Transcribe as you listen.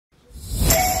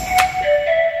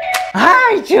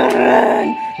Hi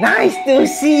children, nice to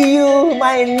see you.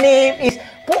 My name is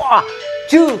Phua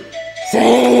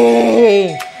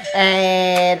Seng,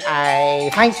 and I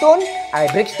find stone,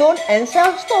 I break stone and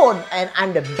sell stone, and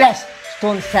I'm the best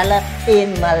stone seller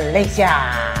in Malaysia.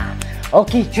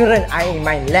 Okay children, I'm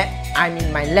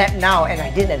in my lab now, and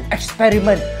I did an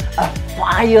experiment, a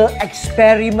fire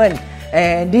experiment,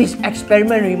 and this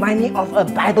experiment reminds me of a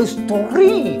Bible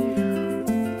story.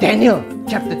 Daniel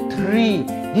chapter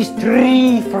 3, these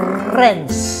 3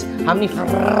 friends. How many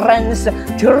friends?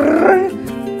 Children?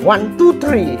 1, 2,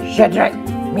 3. Shadrach,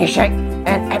 Meshach,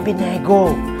 and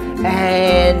Abednego.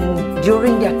 And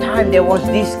during their time, there was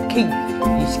this king.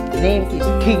 His name is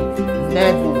King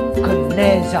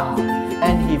Nebuchadnezzar.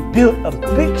 And he built a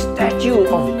big statue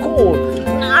of gold,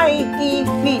 90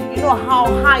 feet. You know how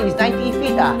high is 90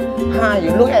 feet?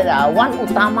 You look at one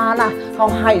utama lah. How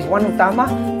high is one utama?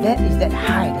 That is that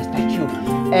high, the statue.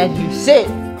 And he said,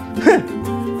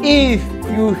 if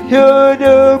you hear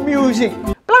the music,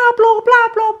 blah blah blah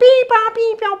blah, beep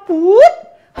beep boop.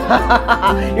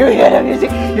 You hear the music,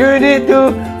 you need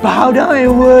to bow down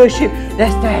and worship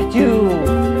the statue.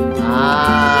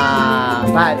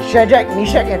 But Shadrach,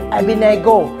 Meshach, and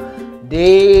Abednego,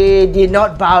 they did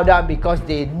not bow down because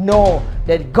they know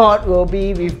that God will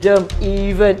be with them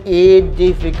even in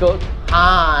difficult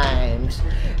times.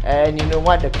 And you know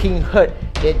what? The king heard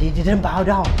that they didn't bow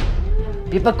down.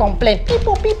 People complain,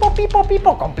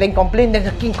 people, complain. Then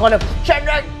the king called them,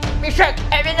 Shadrach, Meshach,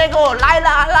 Abednego,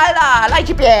 lai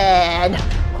这边.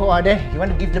 Then you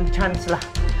want to give them chance lah.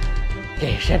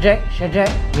 Okay, Shadrach,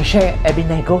 Meshach,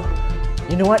 Abednego.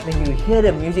 You know what? When you hear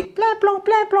the music, blah blah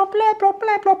blah blah blah blah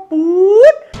blah blah,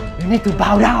 boop, you need to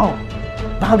bow down.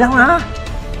 Bow down, huh?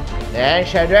 Then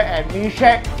Shadrach,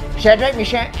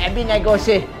 Meshach, Abednego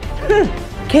say,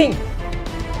 King,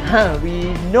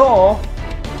 we know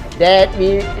that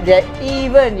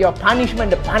even your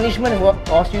punishment, the punishment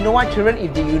was, you know what, children?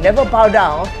 If you never bow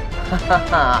down,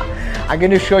 I'm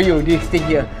going to show you this thing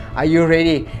here. Are you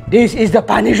ready? This is the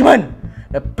punishment.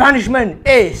 The punishment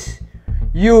is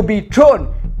you'll be thrown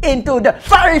into the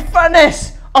fiery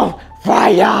furnace of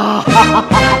fire.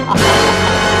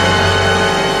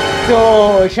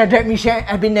 So Shadrach, Meshach,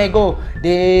 Abednego,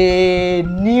 they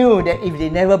knew that if they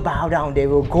never bow down, they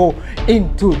will go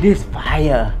into this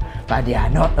fire. But they are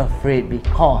not afraid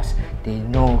because they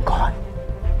know God.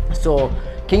 So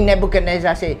King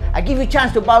Nebuchadnezzar said, I give you a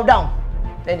chance to bow down.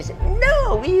 Then they said,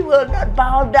 no, we will not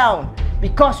bow down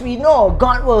because we know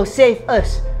God will save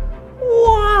us.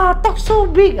 Wow, talk so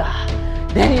big.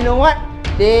 Then you know what?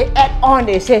 They add on,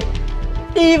 they say,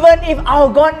 even if our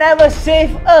God never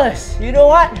save us, you know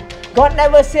what? God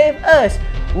never save us,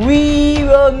 we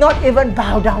will not even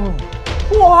bow down.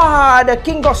 Wow, the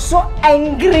king got so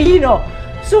angry, you know.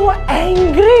 So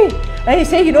angry. And he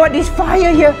said, you know what, this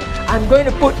fire here, I'm going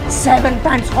to put 7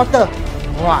 times hotter.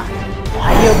 Wow,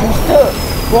 fire booster.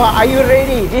 Wow, are you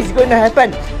ready? This is going to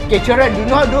happen. Okay, children, do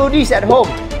not do this at home.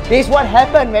 This is what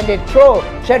happened when they throw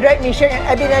Shadrach, Meshach, and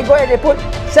Abednego and they put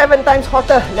 7 times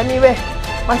hotter. Let me wear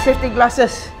my safety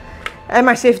glasses and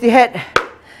my safety hat.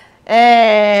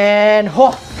 And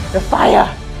the fire.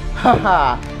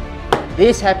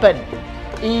 This happened.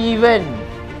 Even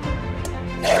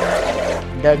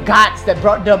the guards that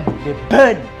brought them, they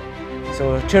burned.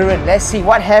 So children, let's see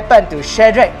what happened to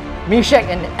Shadrach, Meshach,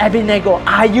 and Abednego.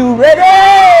 Are you ready?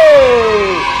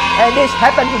 And this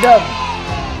happened to them.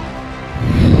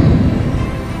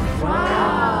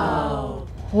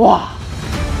 Wow!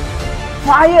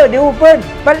 Fire, they will burn.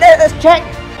 But let us check.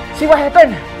 See what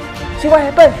happened.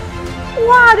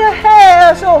 Wow, the hair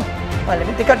also. Well, let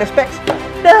me take out the specs.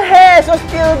 The hair is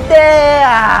still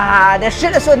there. The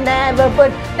shirt also never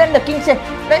burned. Then the king said,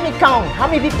 let me count. How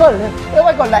many people? Oh,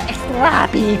 I got like extra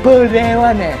people there.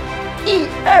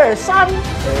 Son.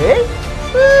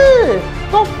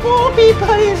 Got 4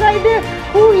 people inside there.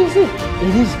 Who is it?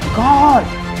 It is God.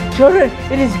 Children,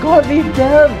 it is God with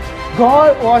them.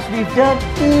 God was with them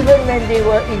even when they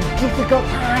were in difficult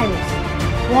times.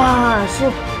 Wow,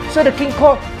 so the king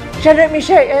called Shadrach,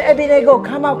 Meshach, and Abednego,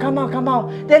 come out.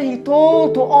 Then he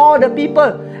told to all the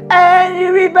people,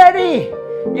 everybody,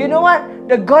 you know what?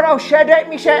 The God of Shadrach,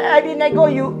 Meshach, and Abednego,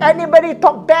 anybody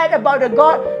talk bad about their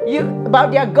God, you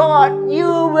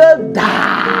will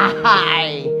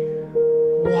die.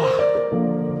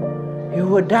 Wow, you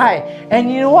will die.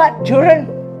 And you know what, children?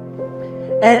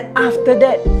 And after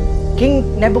that,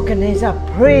 King Nebuchadnezzar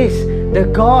praised the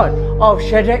God of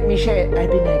Shadrach, Meshach, and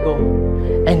Abednego,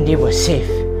 and they were safe.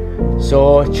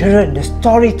 So children, the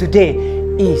story today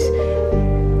is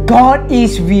God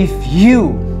is with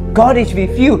you God is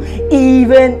with you.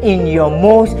 Even in your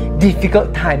most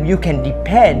difficult time, you can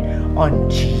depend on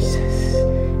Jesus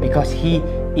because He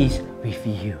is with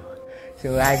you.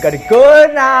 So I gotta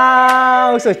go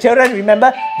now. So children,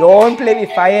 remember, don't play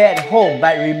with fire at home,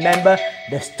 but remember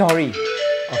the story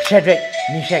of Shadrach,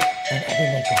 Meshach, and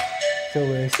Abednego. So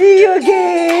we'll see you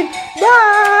again.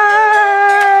 Bye!